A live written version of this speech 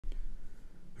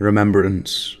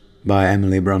Remembrance by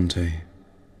Emily Brontë.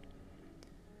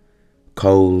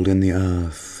 Cold in the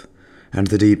earth, and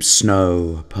the deep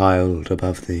snow piled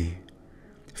above thee,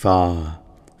 far,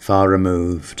 far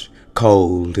removed,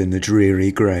 cold in the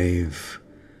dreary grave.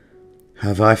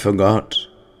 Have I forgot,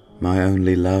 my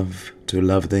only love, to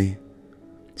love thee,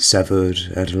 severed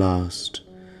at last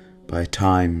by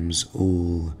time's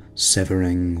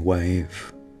all-severing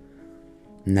wave?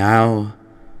 Now,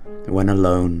 when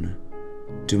alone,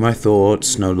 do my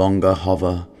thoughts no longer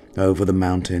hover over the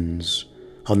mountains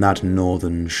on that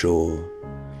northern shore,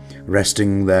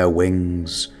 resting their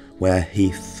wings where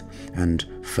heath and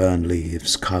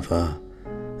fern-leaves cover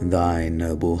thy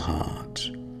noble heart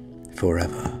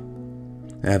forever,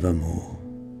 evermore?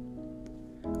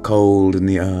 Cold in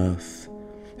the earth,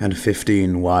 and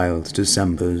 15 wild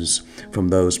Decembers from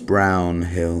those brown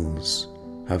hills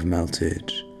have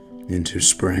melted into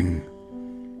spring.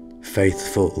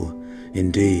 Faithful,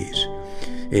 indeed,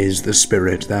 is the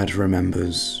spirit that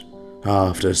remembers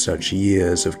after such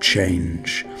years of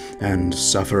change and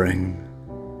suffering.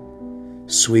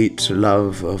 Sweet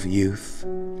love of youth,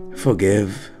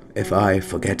 forgive if I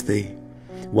forget thee,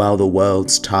 while the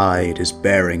world's tide is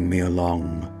bearing me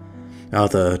along.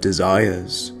 Other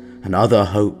desires and other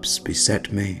hopes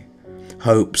beset me,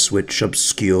 hopes which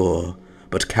obscure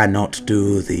but cannot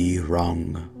do thee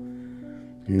wrong.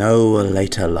 No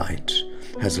later light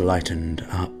has lightened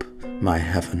up my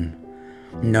heaven.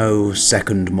 No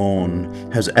second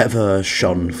morn has ever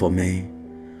shone for me.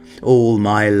 All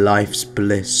my life's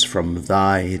bliss from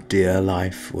thy dear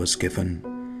life was given.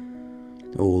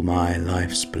 All my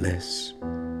life's bliss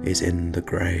is in the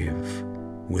grave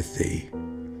with thee.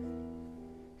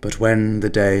 But when the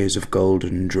days of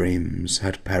golden dreams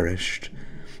had perished,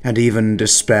 and even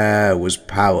despair was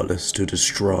powerless to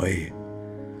destroy,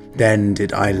 then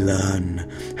did I learn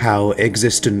how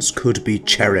existence could be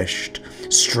cherished,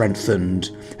 strengthened,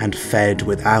 and fed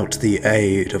without the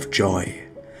aid of joy.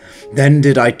 Then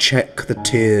did I check the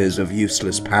tears of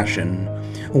useless passion,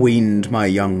 weaned my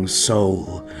young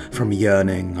soul from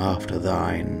yearning after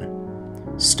thine,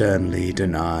 sternly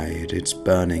denied its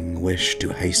burning wish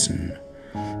to hasten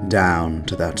down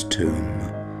to that tomb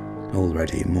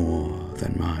already more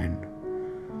than mine.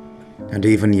 And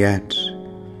even yet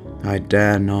I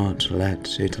dare not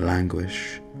let it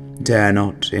languish, dare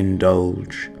not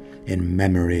indulge in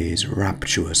memory's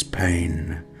rapturous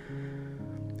pain.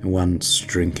 Once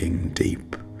drinking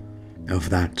deep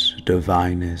of that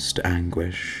divinest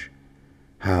anguish,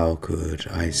 how could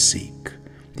I seek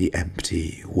the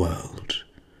empty world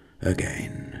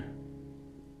again?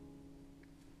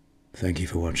 Thank you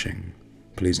for watching.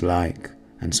 Please like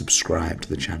and subscribe to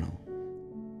the channel.